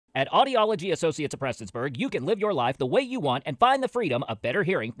At Audiology Associates of Prestonsburg, you can live your life the way you want and find the freedom of better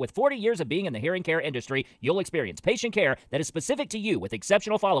hearing. With 40 years of being in the hearing care industry, you'll experience patient care that is specific to you with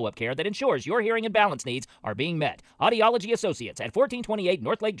exceptional follow-up care that ensures your hearing and balance needs are being met. Audiology Associates at 1428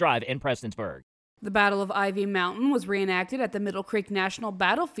 North Lake Drive in Prestonsburg. The Battle of Ivy Mountain was reenacted at the Middle Creek National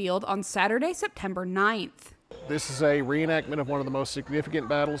Battlefield on Saturday, September 9th. This is a reenactment of one of the most significant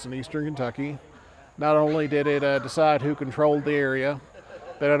battles in eastern Kentucky. Not only did it decide who controlled the area,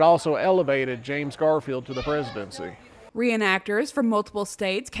 but it also elevated James Garfield to the presidency. Reenactors from multiple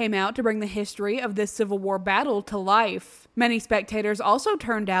states came out to bring the history of this Civil War battle to life. Many spectators also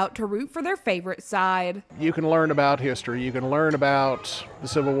turned out to root for their favorite side. You can learn about history, you can learn about the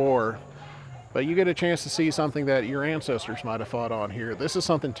Civil War, but you get a chance to see something that your ancestors might have fought on here. This is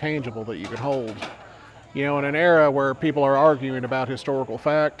something tangible that you can hold. You know, in an era where people are arguing about historical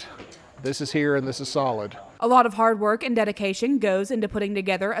fact, this is here and this is solid. A lot of hard work and dedication goes into putting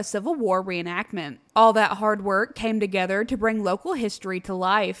together a Civil War reenactment. All that hard work came together to bring local history to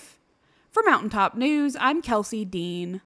life. For Mountaintop News, I'm Kelsey Dean.